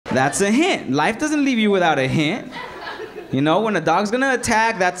That's a hint. Life doesn't leave you without a hint. You know, when a dog's gonna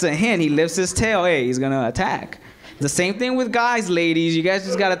attack, that's a hint. He lifts his tail, hey, he's gonna attack. The same thing with guys, ladies. You guys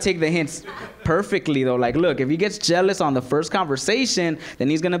just gotta take the hints perfectly, though. Like, look, if he gets jealous on the first conversation, then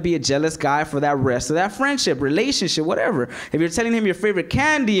he's gonna be a jealous guy for that rest of that friendship, relationship, whatever. If you're telling him your favorite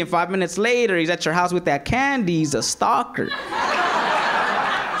candy and 5 minutes later he's at your house with that candy, he's a stalker.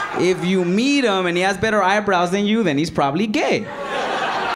 If you meet him and he has better eyebrows than you, then he's probably gay.